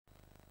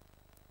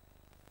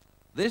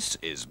This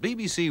is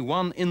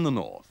BBC1 in the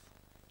North.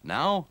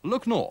 Now,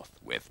 look north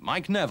with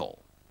Mike Neville.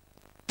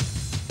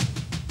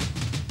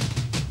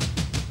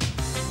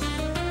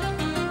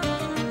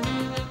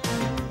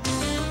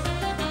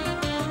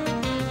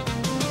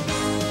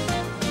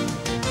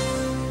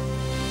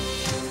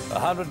 A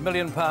 £100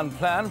 million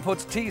plan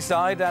puts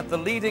Teesside at the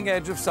leading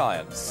edge of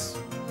science.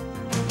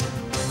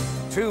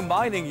 Two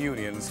mining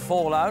unions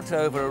fall out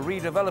over a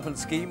redevelopment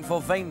scheme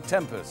for Vane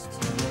Tempest.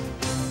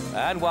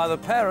 And while the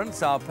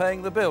parents are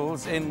paying the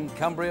bills in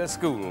Cumbria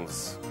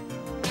schools.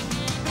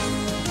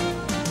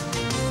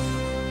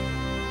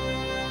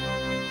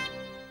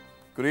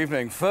 Good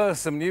evening.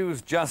 First, some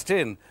news just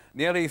in.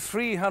 Nearly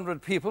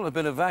 300 people have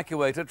been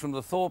evacuated from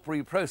the Thorpe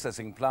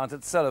reprocessing plant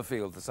at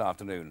Sellafield this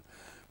afternoon.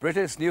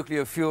 British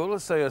Nuclear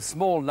Fuels say a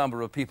small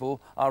number of people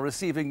are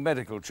receiving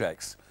medical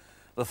checks.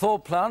 The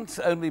Thorpe plant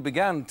only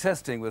began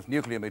testing with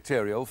nuclear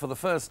material for the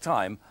first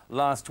time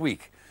last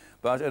week.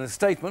 But in a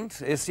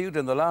statement issued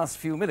in the last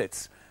few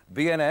minutes,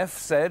 BNF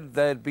said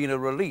there'd been a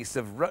release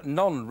of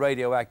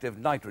non-radioactive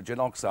nitrogen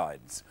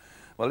oxides.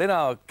 Well, in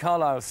our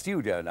Carlisle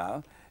studio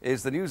now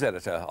is the news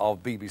editor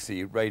of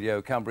BBC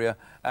Radio Cumbria,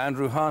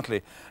 Andrew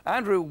Hartley.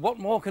 Andrew, what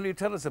more can you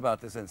tell us about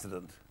this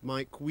incident?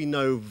 Mike, we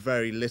know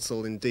very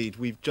little indeed.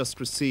 We've just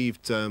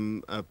received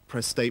a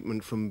press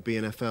statement from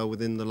BNFL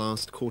within the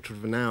last quarter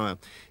of an hour.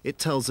 It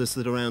tells us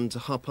that around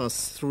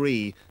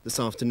 3:30 this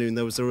afternoon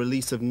there was a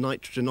release of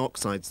nitrogen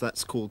oxides,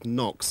 that's called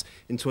NOx,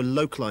 into a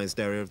localised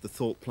area of the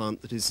Thorpe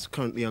plant that is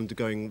currently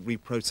undergoing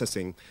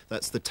reprocessing.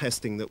 That's the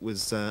testing that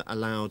was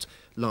allowed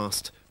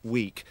last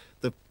week.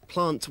 The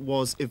plant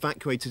was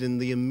evacuated in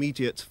the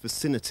immediate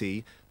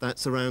vicinity.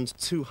 That's around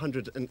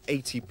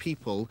 280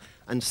 people,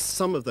 and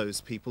some of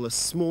those people, a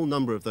small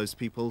number of those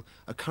people,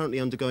 are currently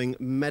undergoing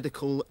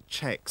medical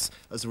checks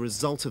as a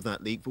result of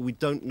that leak, but we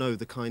don't know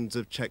the kinds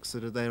of checks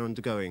that they're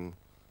undergoing.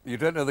 You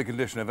don't know the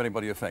condition of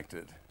anybody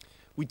affected?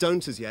 We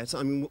don't as yet.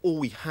 I mean, all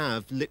we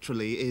have,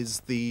 literally,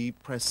 is the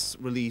press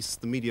release,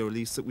 the media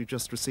release that we've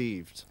just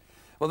received.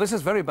 Well, this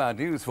is very bad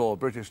news for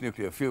British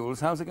Nuclear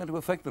Fuels. How's it going to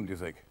affect them, do you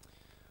think?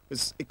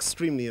 It's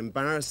extremely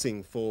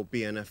embarrassing for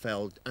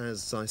BNFL.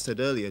 As I said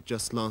earlier,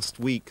 just last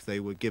week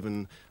they were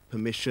given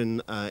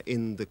permission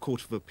in the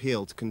Court of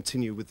Appeal to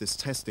continue with this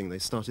testing. They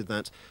started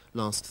that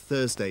last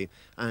Thursday,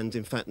 and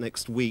in fact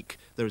next week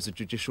there is a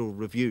judicial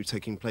review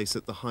taking place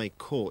at the High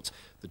Court.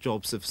 The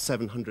jobs of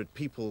 700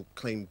 people,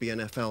 claim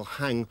BNFL,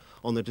 hang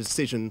on the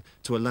decision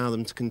to allow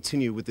them to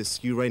continue with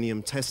this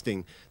uranium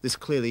testing. This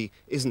clearly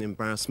is an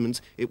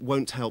embarrassment. It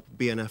won't help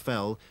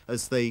BNFL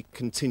as they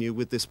continue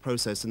with this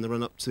process in the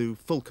run-up to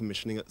full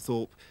commissioning at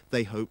Thorpe,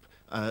 they hope,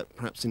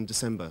 perhaps in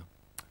December.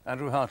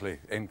 Andrew Hartley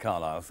in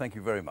Carlisle, thank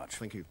you very much.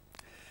 Thank you.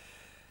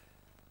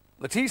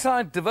 The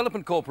Teesside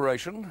Development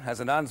Corporation has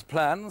announced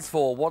plans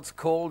for what's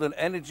called an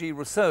energy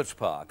research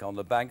park on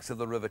the banks of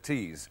the River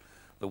Tees.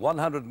 The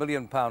 £100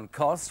 million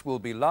costs will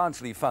be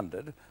largely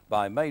funded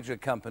by major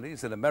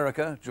companies in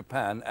America,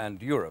 Japan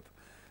and Europe.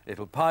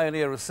 It'll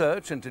pioneer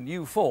research into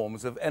new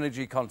forms of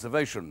energy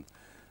conservation.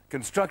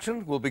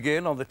 Construction will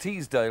begin on the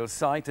Teesdale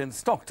site in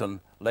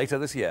Stockton later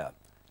this year.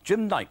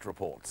 Jim Knight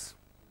reports.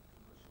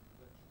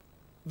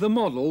 The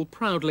model,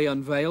 proudly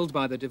unveiled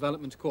by the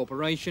Development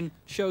Corporation,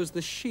 shows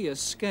the sheer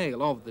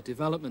scale of the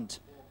development.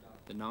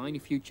 The 9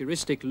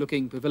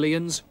 futuristic-looking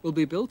pavilions will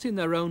be built in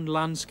their own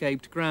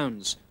landscaped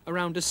grounds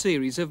around a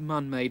series of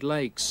man-made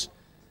lakes.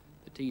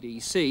 The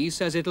TDC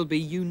says it'll be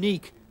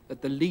unique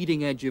at the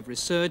leading edge of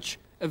research,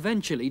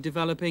 eventually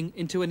developing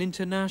into an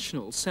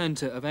international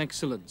centre of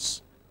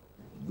excellence.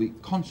 The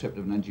concept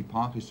of an energy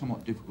park is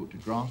somewhat difficult to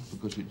grasp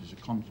because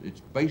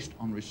it's based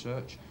on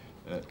research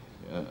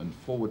and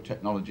forward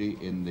technology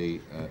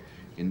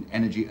in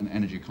energy and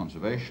energy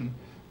conservation,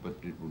 but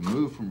it will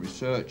move from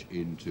research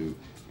into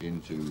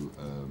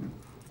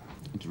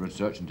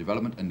research and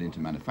development and into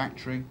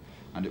manufacturing,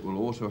 and it will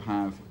also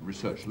have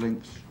research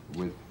links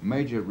with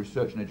major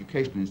research and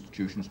educational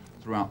institutions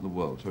throughout the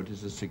world. So it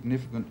is a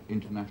significant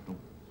international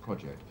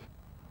project.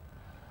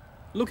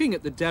 Looking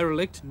at the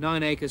derelict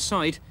 9-acre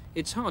site,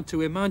 it's hard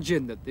to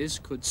imagine that this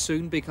could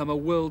soon become a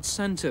world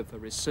centre for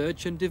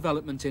research and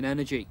development in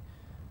energy.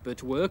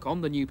 But work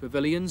on the new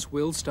pavilions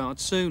will start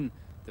soon.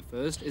 The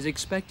first is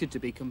expected to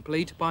be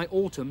complete by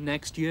autumn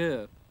next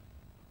year.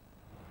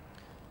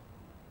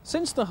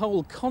 Since the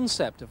whole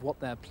concept of what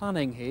they're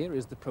planning here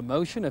is the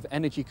promotion of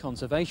energy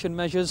conservation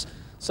measures,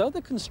 so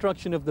the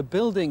construction of the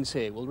buildings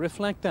here will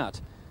reflect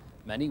that.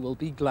 Many will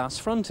be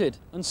glass-fronted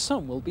and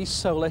some will be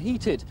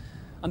solar-heated.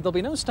 And there'll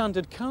be no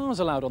standard cars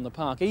allowed on the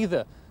park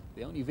either.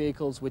 The only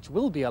vehicles which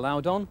will be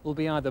allowed on will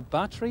be either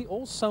battery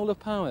or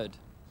solar-powered.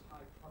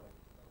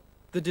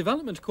 The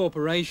Development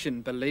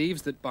Corporation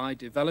believes that by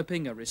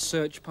developing a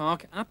research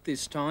park at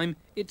this time,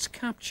 it's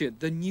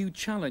captured the new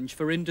challenge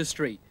for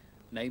industry,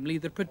 namely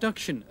the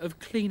production of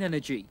clean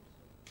energy.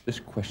 This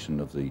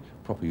question of the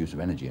proper use of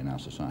energy in our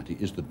society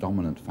is the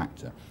dominant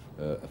factor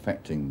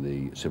affecting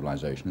the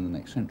civilization in the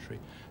next century.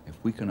 If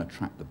we can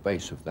attract the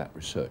base of that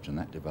research and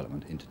that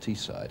development into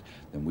Teesside,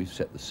 then we've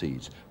set the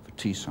seeds for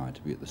Teesside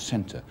to be at the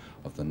centre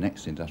of the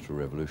next industrial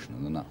revolution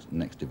and the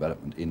next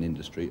development in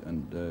industry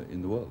and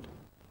in the world.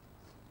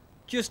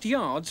 Just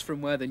yards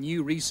from where the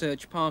new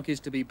research park is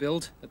to be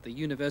built at the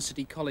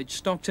University College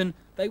Stockton,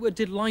 they were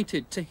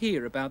delighted to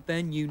hear about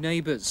their new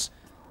neighbours.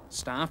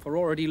 Staff are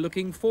already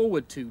looking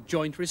forward to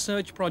joint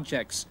research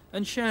projects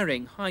and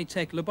sharing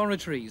high-tech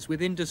laboratories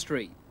with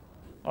industry.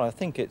 Well, I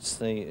think it's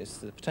the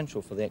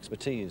potential for the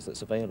expertise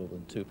that's available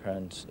in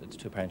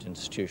two-parent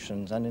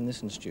institutions, and in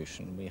this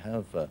institution we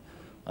have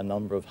a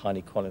number of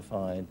highly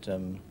qualified,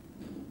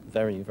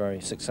 very,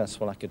 very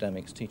successful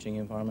academics teaching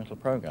environmental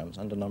programs,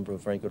 and a number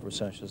of very good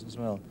researchers as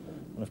well.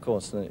 And of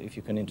course, if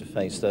you can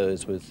interface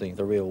those with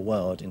the real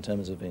world in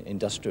terms of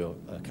industrial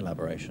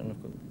collaboration,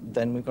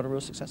 then we've got a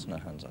real success in our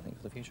hands, I think,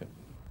 for the future.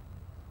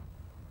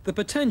 The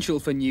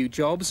potential for new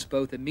jobs,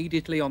 both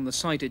immediately on the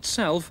site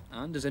itself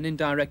and as an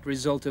indirect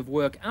result of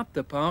work at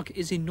the park,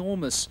 is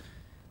enormous.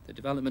 The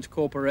Development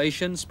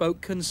Corporation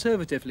spoke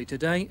conservatively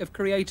today of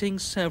creating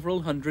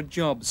several hundred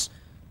jobs,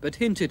 but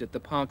hinted at the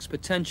park's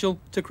potential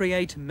to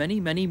create many,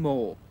 many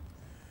more.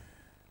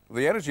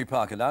 The Energy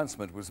Park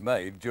announcement was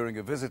made during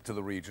a visit to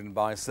the region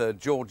by Sir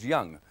George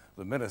Young,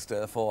 the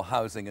Minister for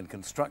Housing and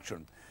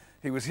Construction.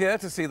 He was here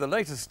to see the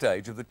latest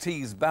stage of the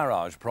Tees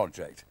Barrage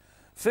project.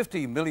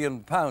 £50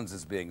 million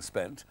is being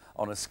spent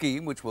on a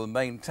scheme which will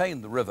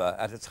maintain the river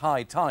at its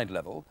high tide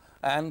level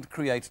and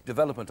create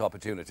development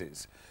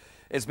opportunities.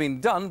 It's been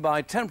done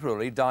by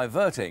temporarily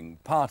diverting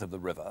part of the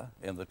river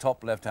in the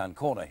top left-hand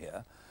corner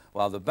here,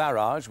 while the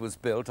barrage was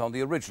built on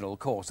the original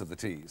course of the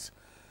Tees.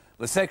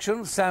 The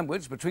section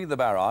sandwiched between the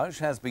barrage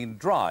has been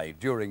dry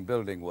during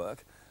building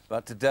work,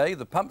 but today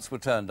the pumps were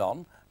turned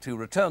on to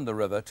return the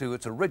river to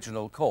its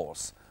original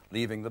course,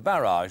 leaving the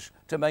barrage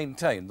to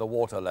maintain the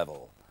water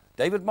level.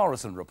 David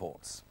Morrison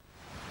reports.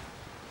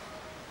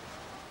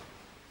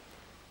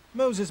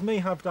 Moses may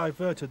have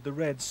diverted the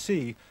Red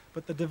Sea,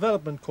 but the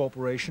Development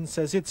Corporation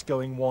says it's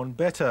going one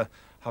better.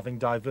 Having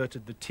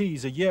diverted the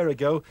Tees a year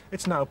ago,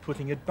 it's now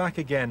putting it back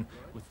again,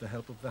 with the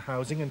help of the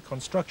Housing and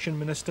Construction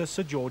Minister,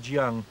 Sir George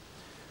Young.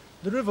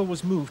 The river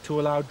was moved to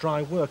allow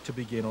dry work to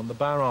begin on the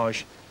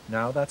barrage.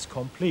 Now that's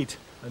complete,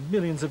 and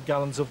millions of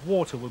gallons of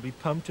water will be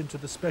pumped into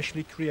the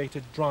specially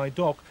created dry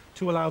dock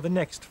to allow the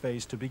next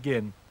phase to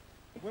begin.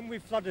 When we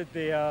flooded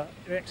the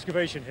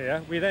excavation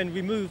here, we then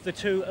removed the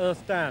two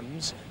earth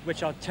dams,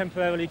 which are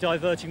temporarily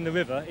diverting the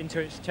river into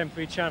its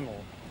temporary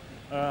channel.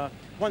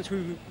 Once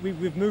we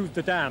remove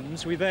the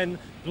dams, we then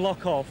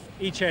block off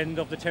each end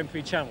of the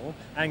temporary channel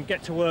and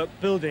get to work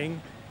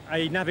building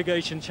a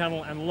navigation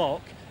channel and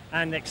lock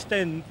and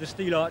extend the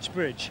steel arch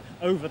bridge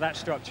over that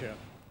structure.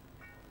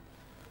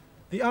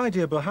 The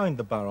idea behind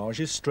the barrage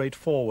is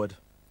straightforward.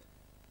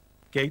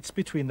 Gates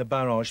between the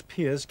barrage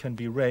piers can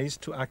be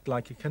raised to act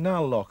like a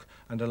canal lock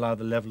and allow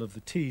the level of the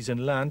Tees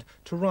inland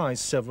to rise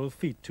several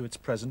feet to its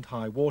present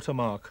high water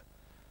mark.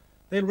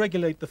 They'll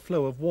regulate the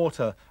flow of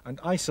water and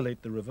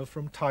isolate the river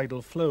from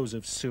tidal flows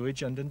of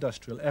sewage and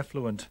industrial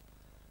effluent.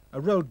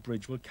 A road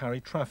bridge will carry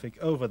traffic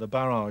over the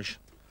barrage.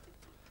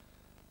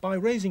 By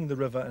raising the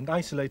river and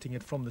isolating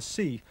it from the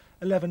sea,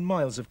 11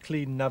 miles of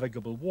clean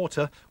navigable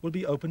water will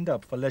be opened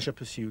up for leisure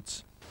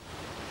pursuits.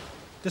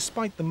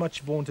 Despite the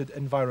much vaunted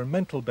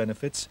environmental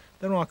benefits,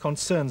 there are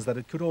concerns that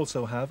it could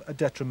also have a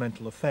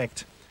detrimental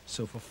effect.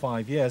 So for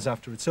 5 years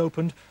after it's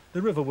opened,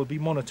 the river will be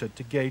monitored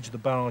to gauge the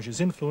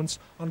barrage's influence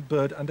on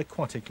bird and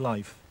aquatic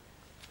life.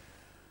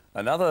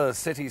 Another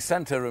city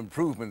centre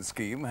improvement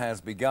scheme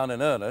has begun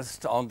in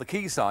earnest on the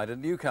quayside at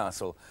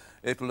Newcastle.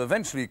 It will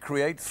eventually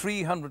create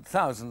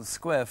 300,000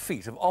 square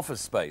feet of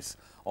office space,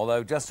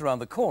 although just around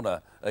the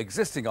corner,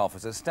 existing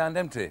offices stand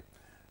empty.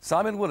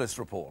 Simon Willis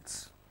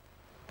reports.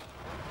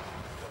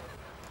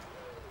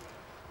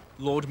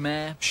 Lord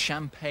Mayor,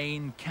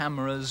 champagne,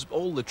 cameras,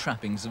 all the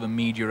trappings of a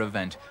media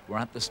event were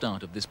at the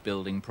start of this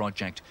building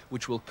project,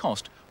 which will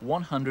cost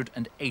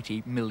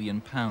 £180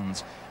 million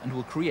and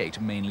will create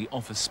mainly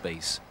office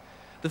space.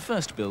 The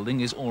first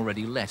building is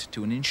already let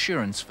to an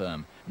insurance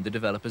firm, and the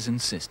developers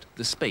insist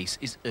the space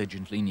is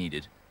urgently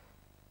needed.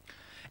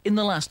 In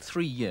the last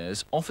 3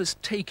 years, office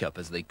take-up,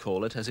 as they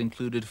call it, has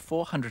included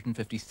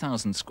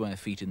 450,000 square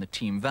feet in the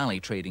Team Valley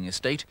trading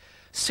estate,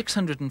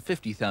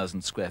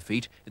 650,000 square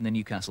feet in the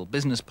Newcastle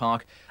Business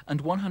Park,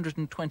 and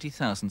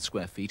 120,000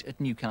 square feet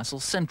at Newcastle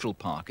Central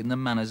Park in the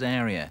Manors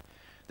area.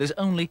 There's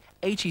only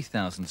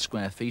 80,000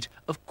 square feet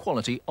of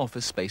quality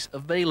office space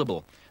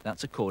available.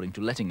 That's according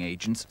to letting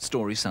agents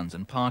Story Sons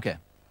and Parker.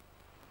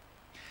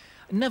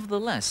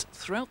 Nevertheless,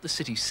 throughout the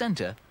city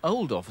centre,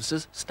 old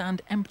offices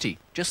stand empty,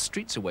 just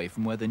streets away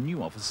from where the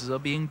new offices are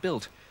being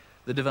built.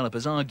 The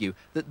developers argue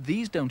that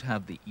these don't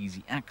have the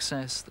easy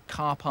access, the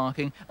car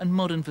parking and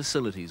modern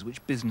facilities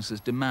which businesses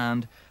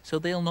demand, so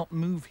they'll not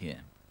move here.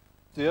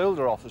 The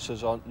older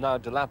offices are now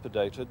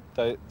dilapidated.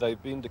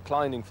 They've been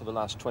declining for the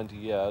last 20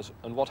 years,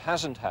 and what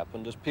hasn't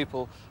happened is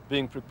people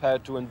being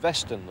prepared to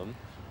invest in them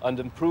and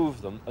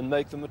improve them and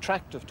make them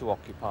attractive to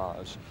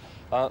occupiers.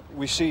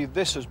 We see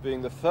this as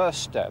being the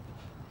first step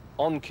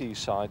on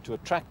quayside to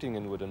attracting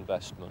inward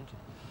investment.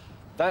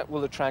 That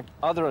will attract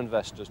other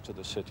investors to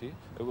the city.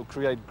 It will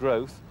create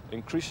growth,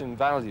 increasing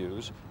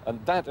values,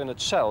 and that in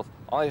itself,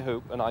 I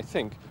hope and I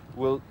think,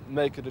 will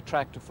make it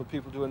attractive for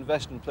people to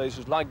invest in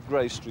places like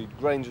Grey Street,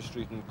 Granger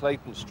Street and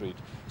Clayton Street,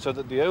 so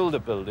that the older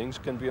buildings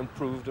can be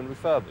improved and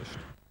refurbished.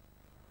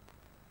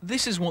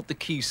 This is what the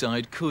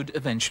quayside could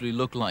eventually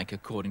look like,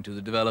 according to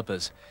the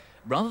developers.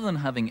 Rather than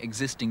having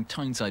existing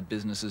Tyneside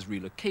businesses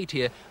relocate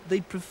here,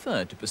 they'd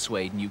prefer to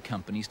persuade new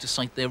companies to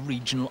site their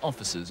regional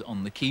offices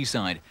on the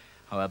quayside.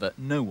 However,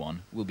 no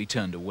one will be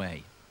turned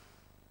away.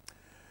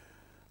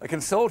 A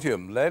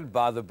consortium led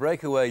by the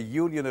breakaway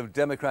Union of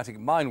Democratic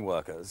Mine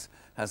Workers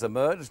has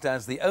emerged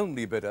as the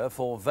only bidder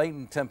for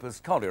Vane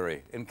Tempest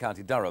Colliery in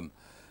County Durham.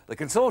 The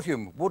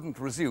consortium wouldn't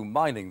resume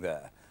mining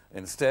there.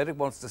 Instead, it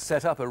wants to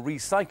set up a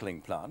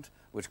recycling plant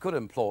which could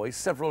employ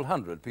several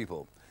hundred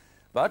people.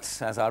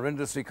 But, as our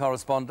industry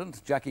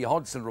correspondent Jackie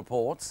Hodgson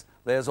reports,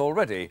 there's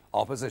already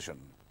opposition.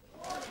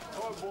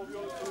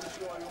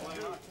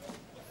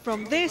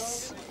 From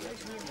this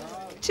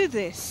to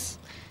this.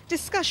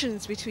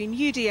 Discussions between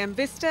UDM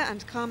Vista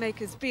and car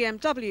makers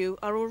BMW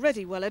are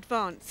already well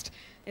advanced.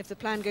 If the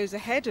plan goes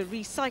ahead, a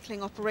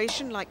recycling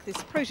operation like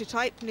this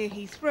prototype near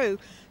Heathrow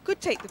could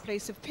take the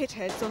place of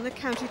pitheads on the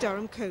County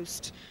Durham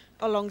coast.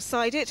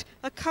 Alongside it,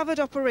 a covered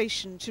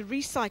operation to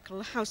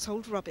recycle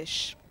household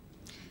rubbish.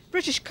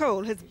 British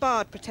Coal has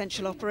barred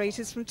potential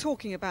operators from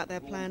talking about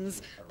their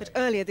plans, but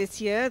earlier this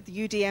year,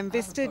 the UDM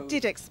Vista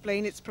did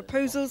explain its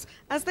proposals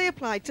as they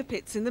applied to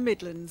pits in the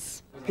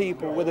Midlands.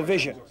 People with a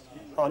vision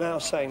are now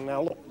saying,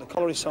 now look, the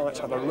colliery sites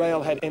have a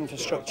railhead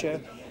infrastructure,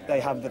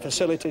 they have the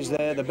facilities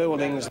there, the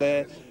buildings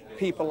there.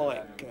 People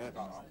like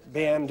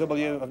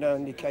BMW have now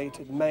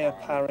indicated, Mayor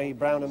Parry,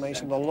 Brown and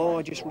Mason, the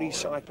largest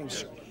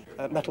recycling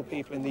metal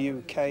people in the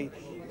UK.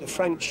 The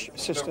French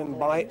system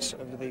BITES,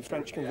 under the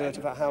French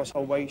converter for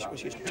household waste,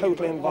 which is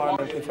totally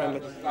environmentally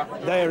friendly,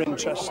 they're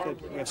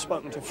interested. We have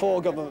spoken to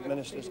 4 government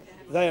ministers,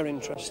 they're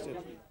interested.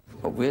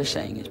 What we're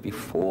saying is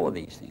before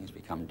these things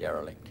become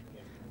derelict,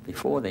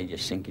 before they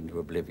just sink into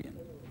oblivion,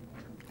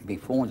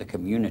 before the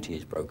community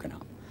is broken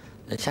up,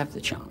 let's have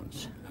the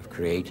chance of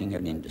creating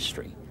an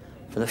industry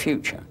for the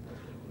future.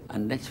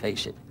 And let's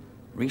face it,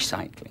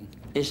 recycling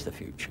is the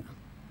future.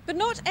 But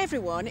not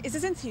everyone is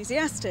as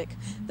enthusiastic.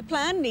 The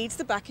plan needs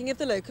the backing of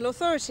the local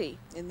authority,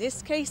 in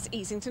this case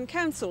Easington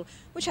Council,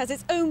 which has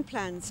its own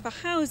plans for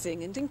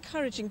housing and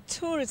encouraging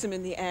tourism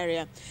in the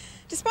area.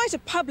 Despite a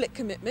public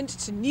commitment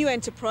to new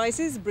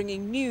enterprises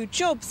bringing new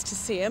jobs to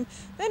Seaham,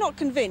 they're not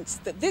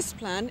convinced that this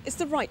plan is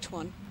the right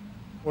one.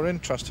 We're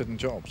interested in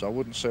jobs. I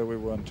wouldn't say we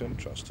weren't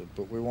interested,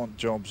 but we want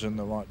jobs in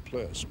the right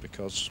place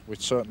because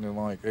we'd certainly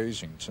like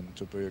Easington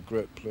to be a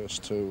great place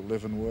to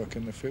live and work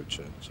in the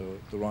future. So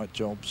the right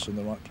jobs in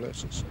the right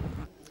places.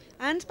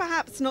 And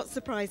perhaps not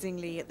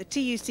surprisingly, at the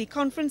TUC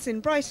conference in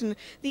Brighton,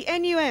 the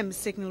NUM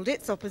signalled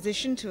its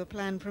opposition to a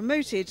plan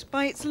promoted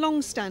by its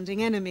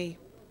long-standing enemy.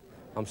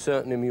 I'm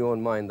certain in my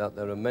own mind that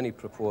there are many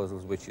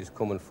proposals which is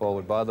coming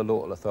forward by the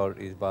local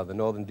authorities, by the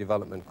Northern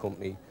Development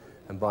Company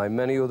and by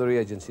many other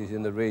agencies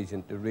in the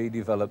region to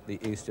redevelop the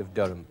east of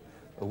Durham.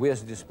 A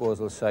waste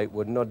disposal site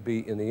would not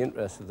be in the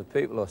interest of the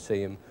people of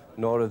Seaham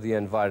nor of the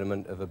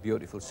environment of a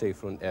beautiful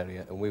seafront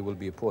area, and we will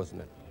be opposing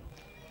it.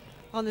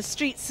 On the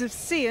streets of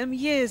Seaham,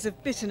 years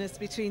of bitterness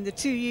between the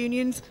two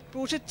unions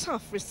brought a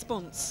tough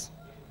response.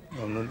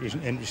 I'm not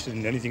interested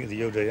in anything at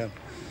the UDM.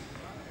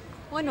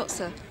 Why not,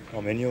 sir?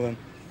 I'm in UM.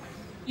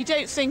 You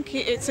don't think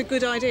it's a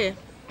good idea?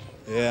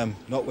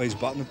 Not ways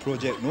back in the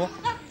project, no.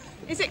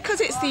 Is it because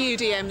it's the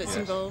UDM that's Yes.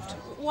 involved?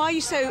 Why are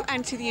you so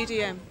anti the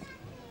UDM?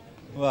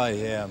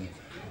 Why,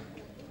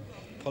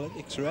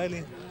 politics,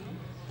 really.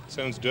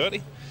 Sounds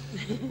dirty.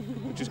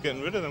 We're just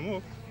getting rid of them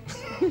all.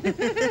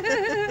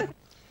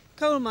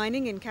 Coal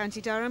mining in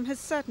County Durham has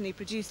certainly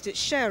produced its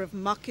share of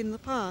muck in the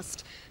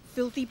past.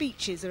 Filthy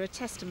beaches are a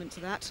testament to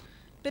that.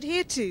 But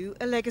here too,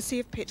 a legacy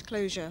of pit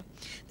closure.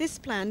 This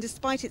plan,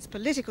 despite its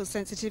political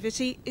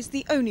sensitivity, is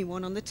the only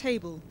one on the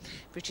table.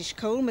 British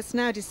Coal must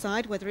now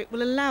decide whether it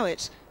will allow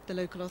it, the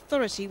local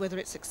authority whether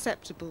it's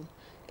acceptable.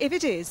 If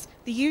it is,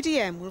 the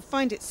UDM will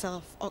find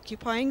itself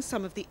occupying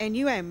some of the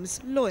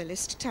NUM's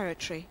loyalist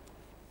territory.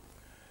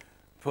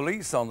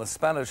 Police on the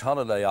Spanish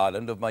holiday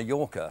island of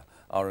Mallorca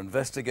are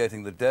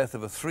investigating the death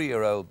of a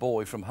 3-year-old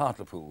boy from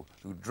Hartlepool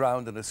who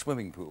drowned in a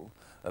swimming pool,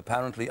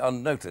 apparently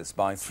unnoticed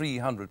by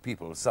 300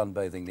 people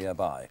sunbathing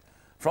nearby.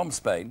 From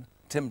Spain,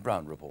 Tim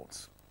Brown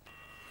reports.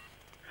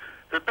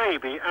 The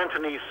baby,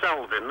 Anthony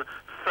Salvin,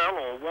 fell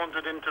or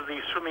wandered into the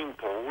swimming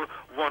pool,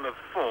 one of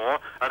 4,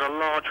 at a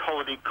large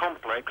holiday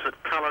complex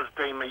at Calas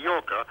de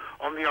Mallorca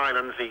on the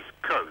island's east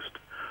coast.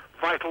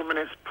 Vital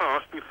minutes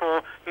passed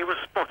before he was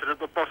spotted at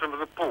the bottom of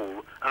the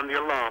pool and the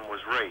alarm was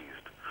raised.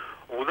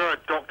 Although a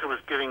doctor was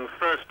giving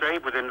first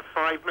aid within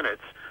 5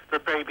 minutes, the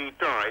baby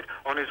died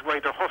on his way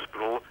to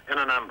hospital in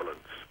an ambulance.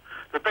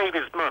 The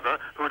baby's mother,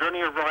 who had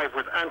only arrived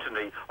with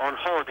Anthony on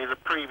holiday the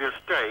previous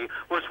day,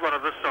 was one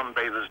of the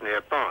sunbathers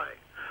nearby.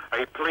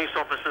 A police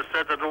officer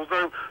said that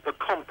although the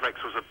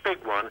complex was a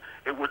big one,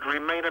 it would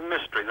remain a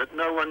mystery that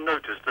no one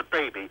noticed the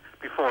baby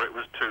before it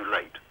was too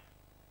late.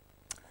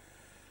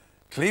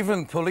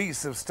 Cleveland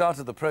police have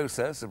started the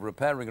process of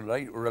repairing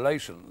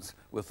relations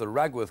with the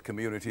Ragworth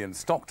community in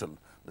Stockton,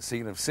 the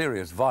scene of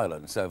serious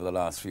violence over the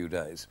last few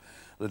days.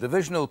 The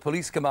Divisional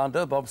Police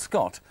Commander, Bob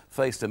Scott,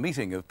 faced a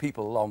meeting of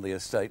people on the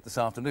estate this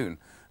afternoon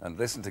and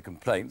listened to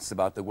complaints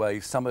about the way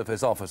some of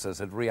his officers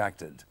had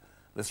reacted.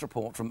 This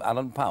report from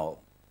Alan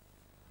Powell.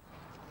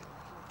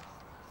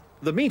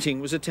 The meeting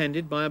was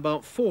attended by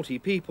about 40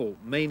 people,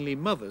 mainly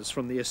mothers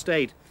from the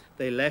estate.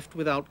 They left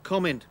without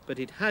comment, but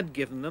it had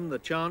given them the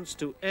chance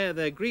to air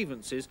their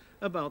grievances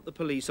about the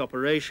police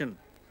operation.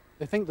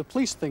 They think the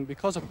police think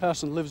because a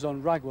person lives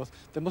on Ragworth,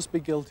 they must be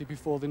guilty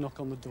before they knock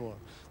on the door.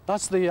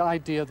 That's the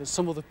idea that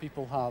some other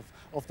people have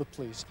of the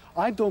police.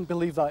 I don't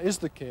believe that is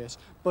the case,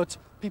 but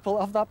people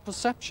have that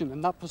perception,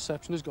 and that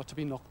perception has got to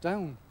be knocked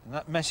down. And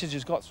that message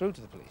has got through to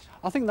the police?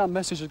 I think that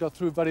message has got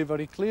through very,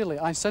 very clearly.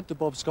 I said to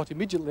Bob Scott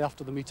immediately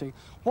after the meeting,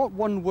 what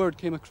one word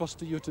came across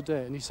to you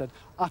today? And he said,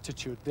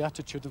 attitude, the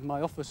attitude of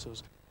my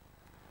officers.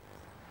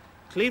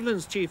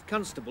 Cleveland's Chief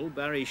Constable,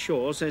 Barry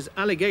Shaw, says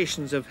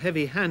allegations of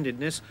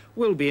heavy-handedness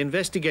will be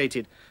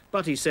investigated,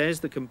 but he says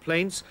the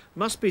complaints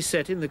must be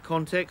set in the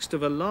context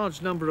of a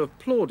large number of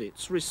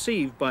plaudits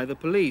received by the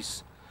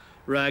police.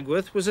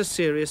 Ragworth was a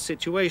serious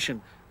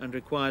situation and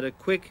required a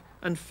quick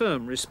and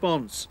firm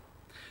response.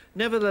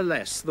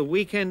 Nevertheless, the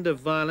weekend of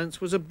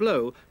violence was a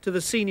blow to the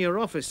senior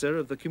officer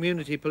of the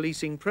community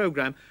policing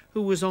programme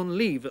who was on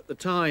leave at the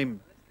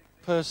time.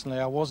 Personally,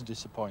 I was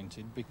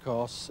disappointed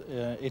because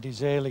it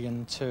is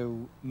alien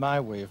to my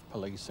way of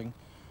policing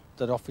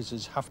that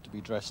officers have to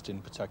be dressed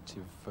in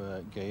protective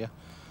gear.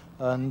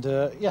 And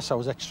yes, I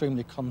was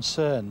extremely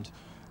concerned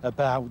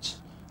about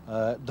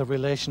the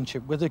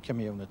relationship with the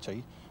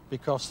community,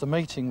 because the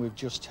meeting we've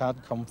just had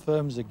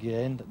confirms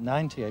again that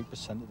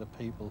 98% of the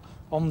people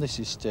on this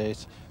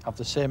estate have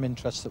the same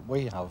interests that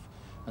we have,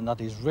 and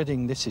that is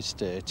ridding this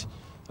estate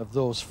of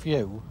those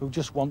few who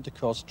just want to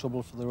cause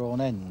trouble for their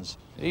own ends.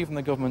 Even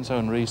the government's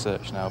own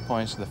research now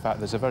points to the fact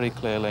there's a very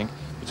clear link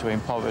between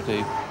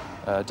poverty,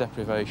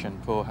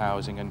 deprivation, poor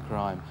housing and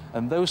crime.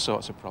 And those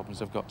sorts of problems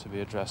have got to be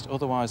addressed.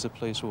 Otherwise the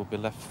police will be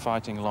left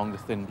fighting along the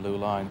thin blue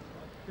line.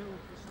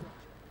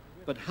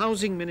 But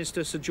Housing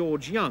Minister Sir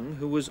George Young,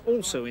 who was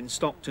also in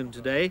Stockton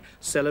today,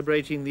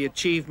 celebrating the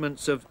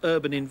achievements of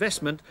urban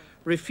investment,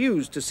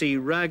 refused to see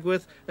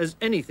Ragworth as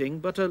anything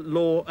but a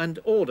law and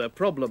order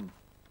problem.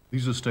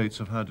 These estates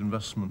have had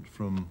investment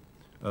from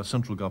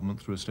central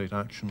government through estate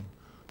action.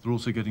 They're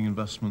also getting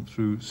investment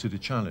through City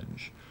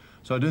Challenge.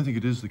 So I don't think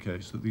it is the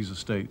case that these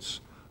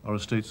estates are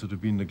estates that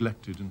have been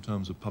neglected in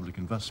terms of public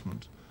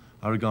investment.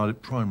 I regard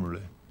it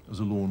primarily as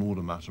a law and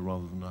order matter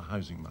rather than a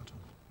housing matter.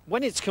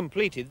 When it's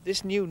completed,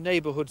 this new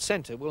neighbourhood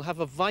centre will have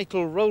a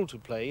vital role to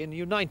play in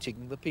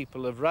uniting the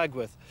people of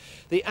Ragworth.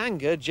 The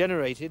anger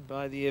generated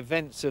by the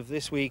events of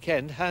this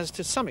weekend has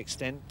to some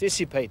extent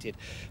dissipated,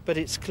 but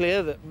it's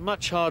clear that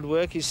much hard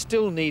work is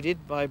still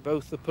needed by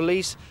both the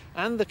police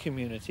and the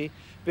community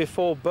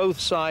before both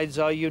sides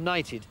are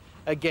united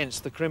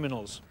against the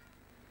criminals.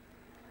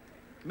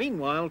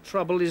 Meanwhile,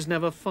 trouble is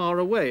never far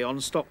away on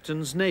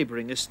Stockton's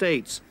neighbouring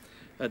estates.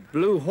 At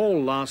Blue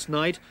Hall last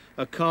night,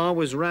 a car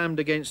was rammed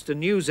against a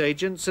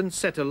newsagent's and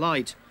set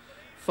alight.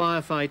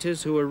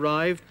 Firefighters who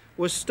arrived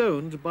were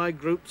stoned by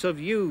groups of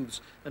youths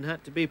and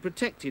had to be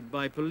protected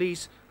by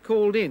police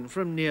called in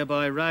from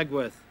nearby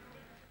Ragworth.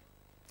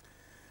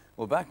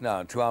 Well, back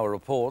now to our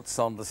reports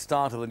on the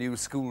start of the new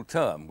school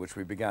term, which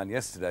we began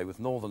yesterday with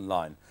Northern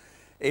Line.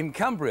 In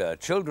Cumbria,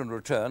 children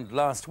returned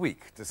last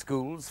week to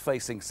schools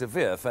facing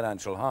severe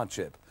financial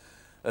hardship.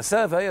 A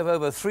survey of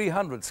over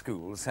 300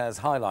 schools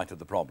has highlighted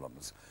the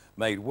problems,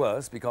 made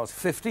worse because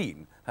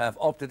 15 have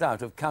opted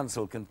out of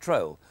council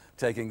control,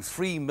 taking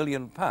 £3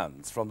 million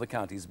from the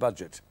county's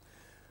budget.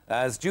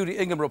 As Judy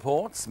Ingham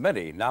reports,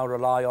 many now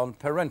rely on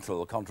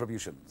parental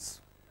contributions.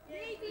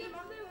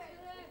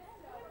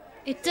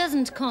 It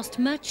doesn't cost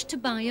much to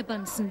buy a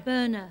Bunsen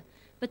burner,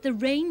 but the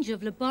range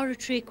of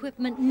laboratory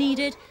equipment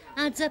needed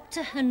adds up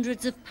to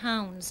hundreds of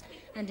pounds.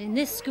 And in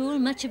this school,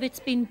 much of it's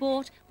been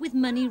bought with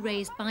money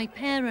raised by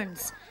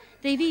parents.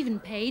 They've even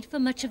paid for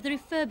much of the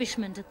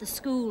refurbishment at the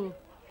school.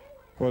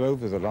 Well,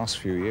 over the last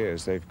few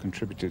years, they've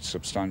contributed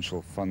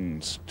substantial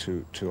funds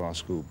to our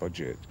school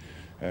budget,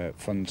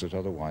 funds that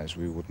otherwise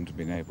we wouldn't have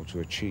been able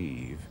to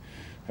achieve.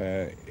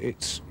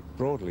 It's,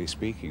 broadly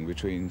speaking,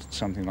 between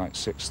something like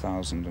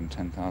 £6,000 and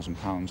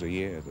 £10,000 a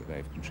year that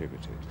they've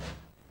contributed.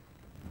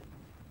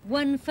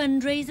 One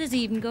fundraiser's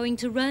even going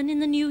to run in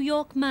the New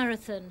York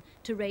Marathon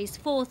to raise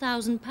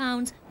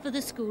 £4,000 for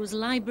the school's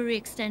library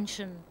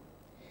extension.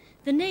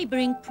 The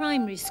neighbouring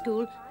primary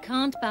school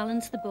can't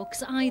balance the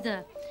books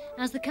either,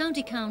 as the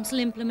County Council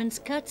implements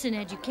cuts in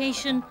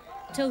education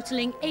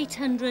totalling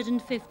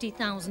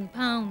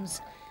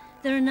 £850,000.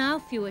 There are now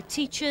fewer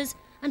teachers,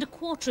 and a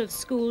quarter of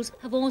schools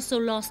have also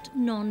lost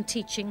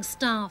non-teaching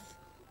staff.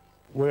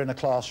 We're in a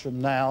classroom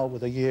now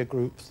with a year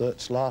group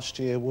that last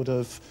year would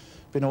have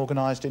been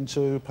organised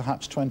into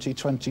perhaps 20,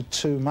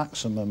 22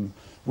 maximum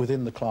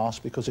within the class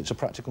because it's a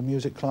practical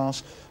music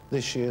class.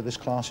 This year this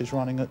class is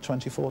running at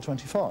 24,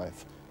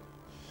 25.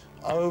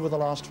 Over the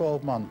last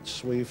 12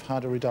 months we've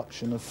had a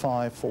reduction of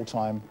 5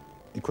 full-time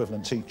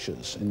equivalent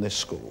teachers in this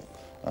school,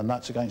 and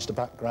that's against a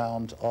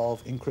background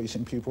of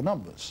increasing pupil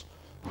numbers.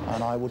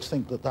 And I would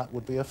think that that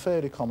would be a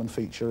fairly common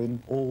feature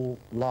in all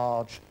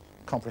large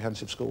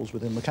comprehensive schools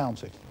within the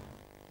county.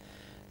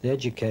 The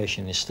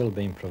education is still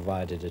being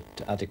provided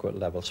at adequate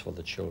levels for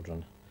the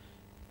children.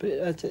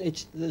 But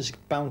there's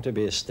bound to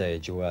be a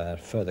stage where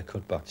further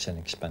cutbacks in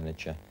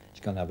expenditure is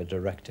going to have a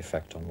direct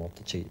effect on what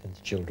the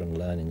children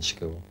learn in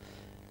school.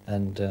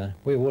 And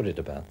we're worried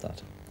about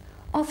that.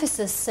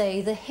 Officers say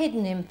the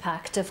hidden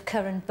impact of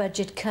current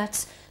budget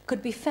cuts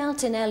could be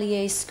felt in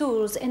LEA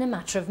schools in a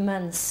matter of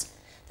months.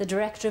 The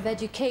Director of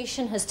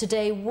Education has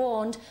today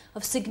warned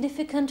of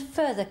significant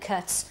further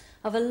cuts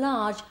of a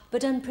large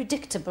but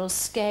unpredictable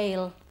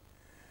scale.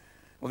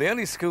 Well, the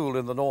only school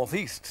in the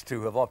northeast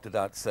to have opted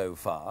out so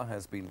far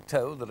has been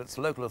told that its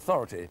local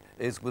authority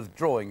is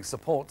withdrawing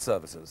support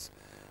services.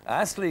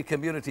 Astley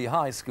Community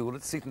High School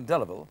at Seaton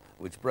Delaval,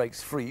 which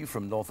breaks free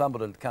from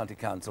Northumberland County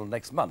Council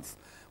next month,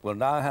 will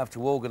now have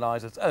to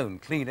organise its own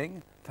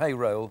cleaning,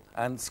 payroll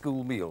and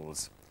school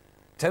meals.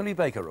 Tony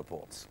Baker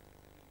reports.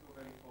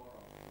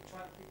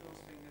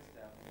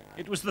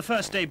 It was the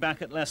first day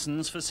back at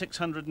lessons for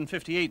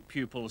 658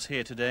 pupils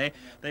here today.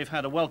 They've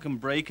had a welcome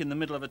break in the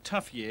middle of a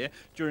tough year,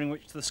 during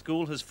which the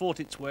school has fought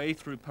its way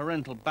through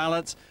parental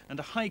ballots and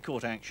a High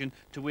Court action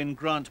to win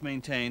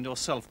grant-maintained or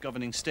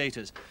self-governing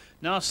status.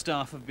 Now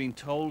staff have been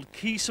told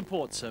key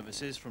support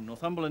services from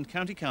Northumberland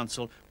County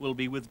Council will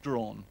be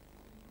withdrawn.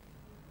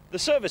 The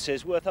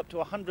services, worth up to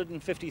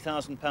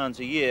 £150,000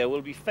 a year,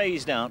 will be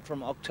phased out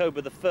from October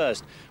the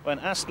 1st, when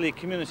Astley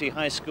Community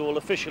High School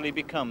officially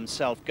becomes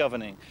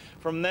self-governing.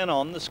 From then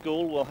on, the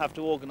school will have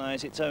to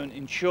organise its own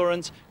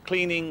insurance,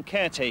 cleaning,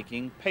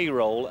 caretaking,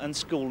 payroll and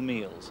school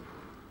meals.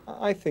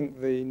 I think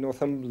the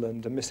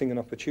Northumberland are missing an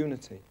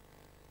opportunity.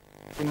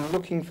 In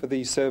looking for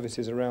these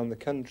services around the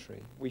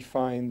country, we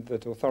find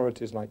that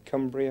authorities like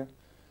Cumbria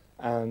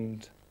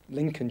and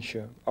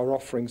Lincolnshire are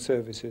offering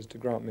services to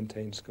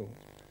grant-maintained schools.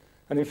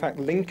 And in fact,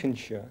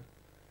 Lincolnshire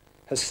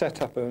has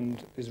set up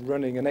and is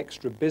running an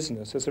extra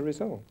business as a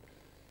result.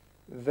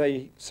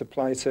 They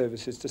supply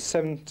services to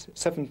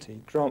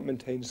 70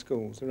 grant-maintained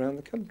schools around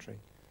the country.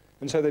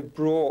 And so they've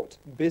brought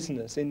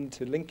business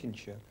into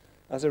Lincolnshire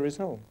as a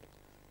result.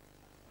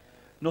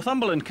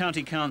 Northumberland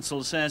County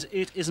Council says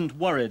it isn't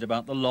worried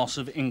about the loss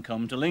of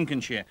income to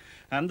Lincolnshire,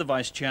 and the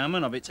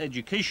Vice-Chairman of its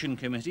Education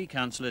Committee,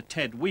 Councillor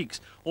Ted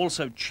Weeks,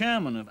 also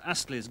Chairman of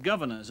Astley's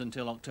Governors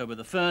until October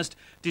the 1st,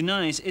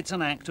 denies it's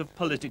an act of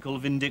political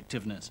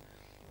vindictiveness.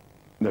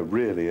 No,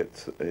 really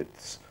it's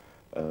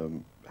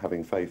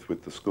having faith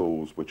with the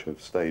schools which have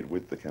stayed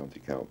with the County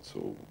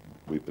Council.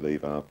 We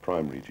believe our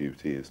primary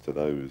duty is to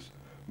those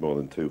more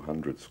than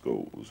 200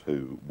 schools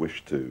who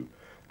wish to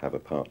have a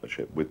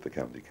partnership with the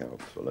County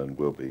Council and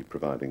will be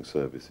providing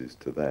services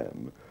to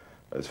them.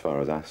 As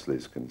far as Astley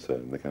is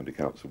concerned, the County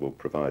Council will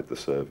provide the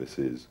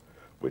services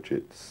which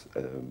it's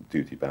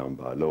duty-bound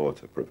by law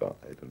to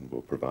provide, and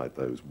will provide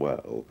those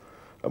well,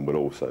 and will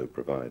also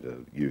provide a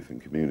youth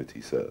and community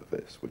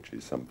service, which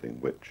is something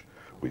which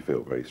we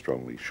feel very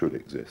strongly should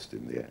exist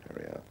in the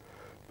area.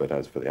 But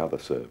as for the other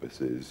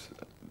services,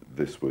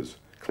 this was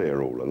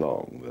clear all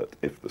along that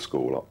if the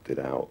school opted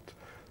out,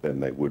 then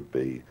they would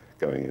be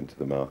going into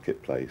the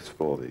marketplace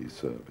for these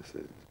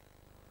services.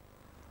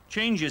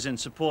 Changes in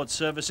support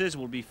services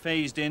will be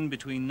phased in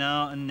between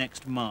now and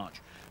next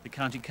March. The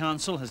County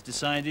Council has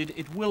decided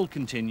it will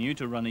continue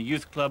to run a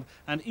youth club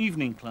and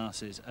evening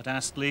classes at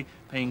Astley,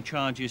 paying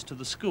charges to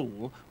the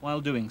school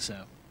while doing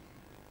so.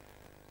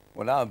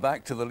 Well, now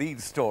back to the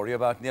lead story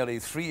about nearly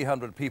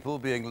 300 people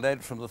being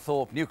led from the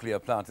Thorpe nuclear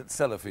plant at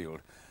Sellafield.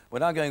 We're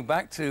now going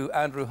back to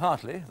Andrew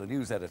Hartley, the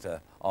news editor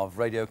of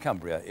Radio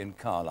Cumbria in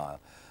Carlisle.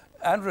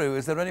 Andrew,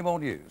 is there any more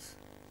news?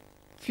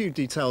 Few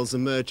details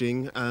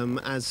emerging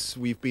as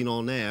we've been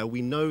on air.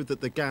 We know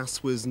that the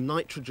gas was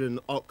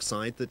nitrogen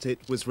oxide, that it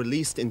was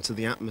released into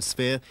the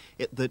atmosphere,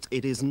 that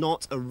it is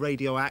not a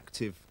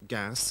radioactive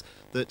gas,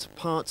 that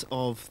part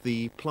of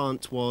the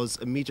plant was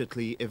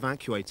immediately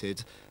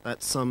evacuated.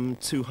 That's some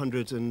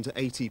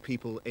 280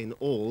 people in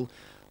all.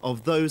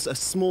 Of those, a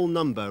small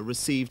number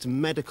received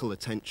medical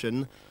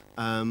attention.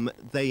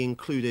 They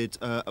included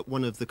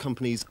one of the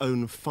company's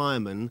own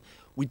firemen.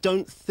 We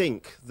don't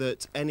think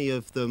that any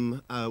of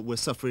them were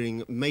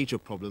suffering major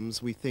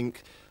problems. We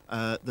think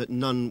that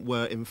none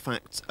were in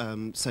fact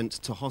sent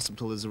to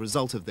hospital as a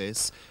result of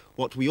this.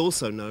 What we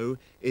also know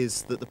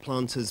is that the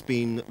plant has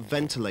been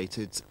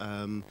ventilated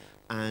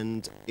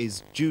and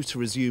is due to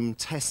resume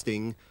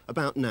testing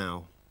about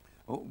now.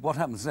 What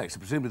happens next?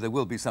 Presumably there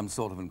will be some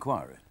sort of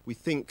inquiry. We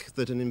think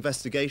that an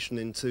investigation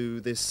into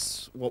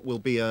this, what will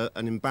be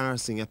an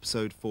embarrassing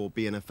episode for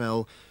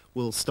BNFL,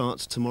 will start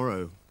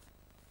tomorrow.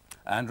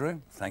 Andrew,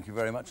 thank you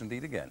very much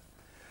indeed again.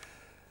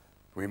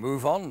 We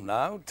move on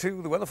now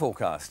to the weather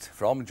forecast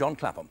from John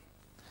Clapham.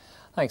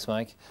 Thanks,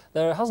 Mike.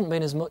 There hasn't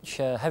been as much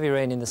heavy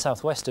rain in the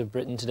southwest of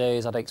Britain today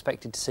as I'd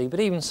expected to see, but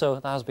even so,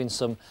 there has been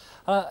some.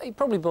 It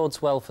probably bodes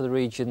well for the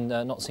region,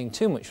 not seeing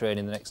too much rain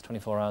in the next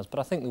 24 hours, but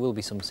I think there will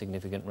be some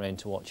significant rain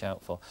to watch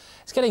out for.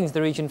 It's getting into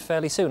the region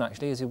fairly soon,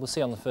 actually, as you will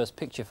see on the first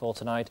picture for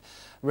tonight.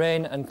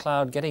 Rain and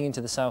cloud getting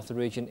into the south of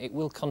the region. It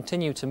will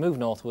continue to move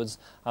northwards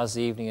as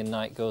the evening and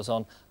night goes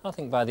on. I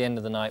think by the end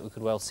of the night we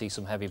could well see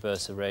some heavy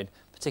bursts of rain,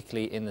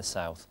 particularly in the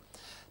south.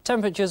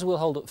 Temperatures will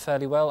hold up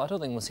fairly well. I don't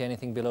think we'll see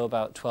anything below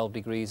about 12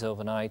 degrees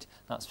overnight.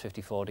 That's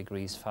 54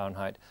 degrees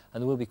Fahrenheit.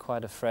 And there will be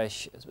quite a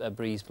fresh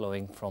breeze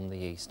blowing from the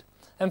east.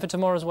 And for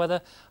tomorrow's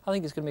weather, I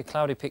think it's going to be a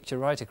cloudy picture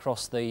right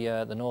across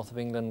the north of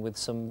England with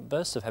some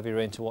bursts of heavy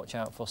rain to watch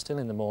out for still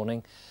in the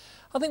morning.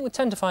 I think we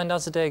tend to find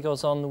as the day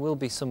goes on there will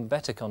be some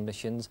better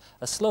conditions,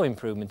 a slow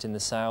improvement in the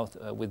south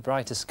with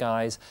brighter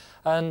skies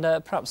and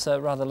perhaps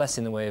rather less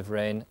in the way of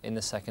rain in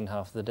the second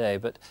half of the day.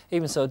 But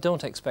even so,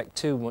 don't expect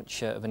too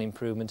much of an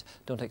improvement.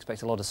 Don't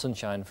expect a lot of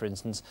sunshine, for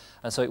instance,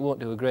 and so it won't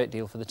do a great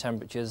deal for the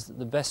temperatures.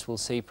 The best we'll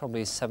see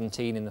probably is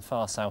 17 in the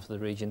far south of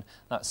the region.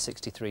 That's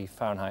 63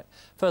 Fahrenheit.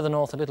 Further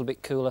north, a little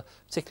bit cooler,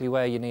 particularly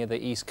where you're near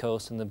the east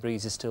coast and the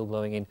breeze is still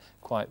blowing in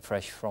quite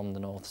fresh from the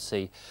North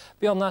Sea.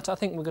 Beyond that, I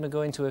think we're going to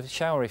go into a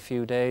showery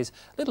few days,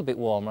 a little bit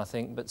warmer I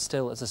think, but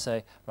still, as I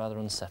say, rather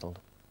unsettled.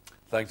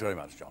 Thanks very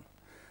much, John.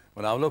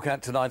 Well, now look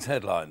at tonight's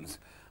headlines.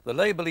 The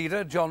Labour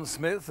leader, John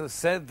Smith, has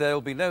said there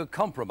will be no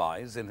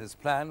compromise in his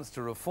plans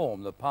to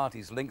reform the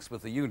party's links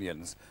with the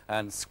unions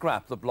and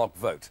scrap the bloc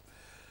vote.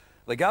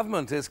 The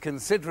government is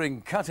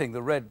considering cutting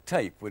the red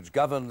tape which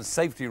governs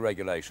safety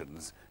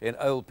regulations in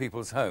old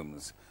people's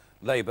homes.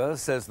 Labour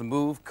says the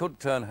move could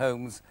turn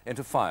homes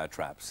into fire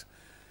traps.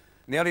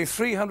 Nearly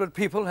 300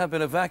 people have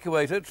been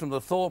evacuated from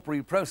the Thorpe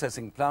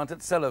reprocessing plant at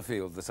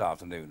Sellafield this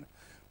afternoon.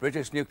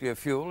 British Nuclear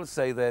Fuel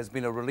say there's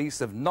been a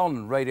release of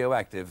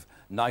non-radioactive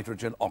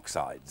nitrogen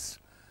oxides.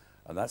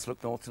 And that's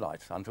Look North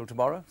tonight. Until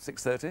tomorrow,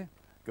 6:30.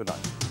 Good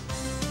night.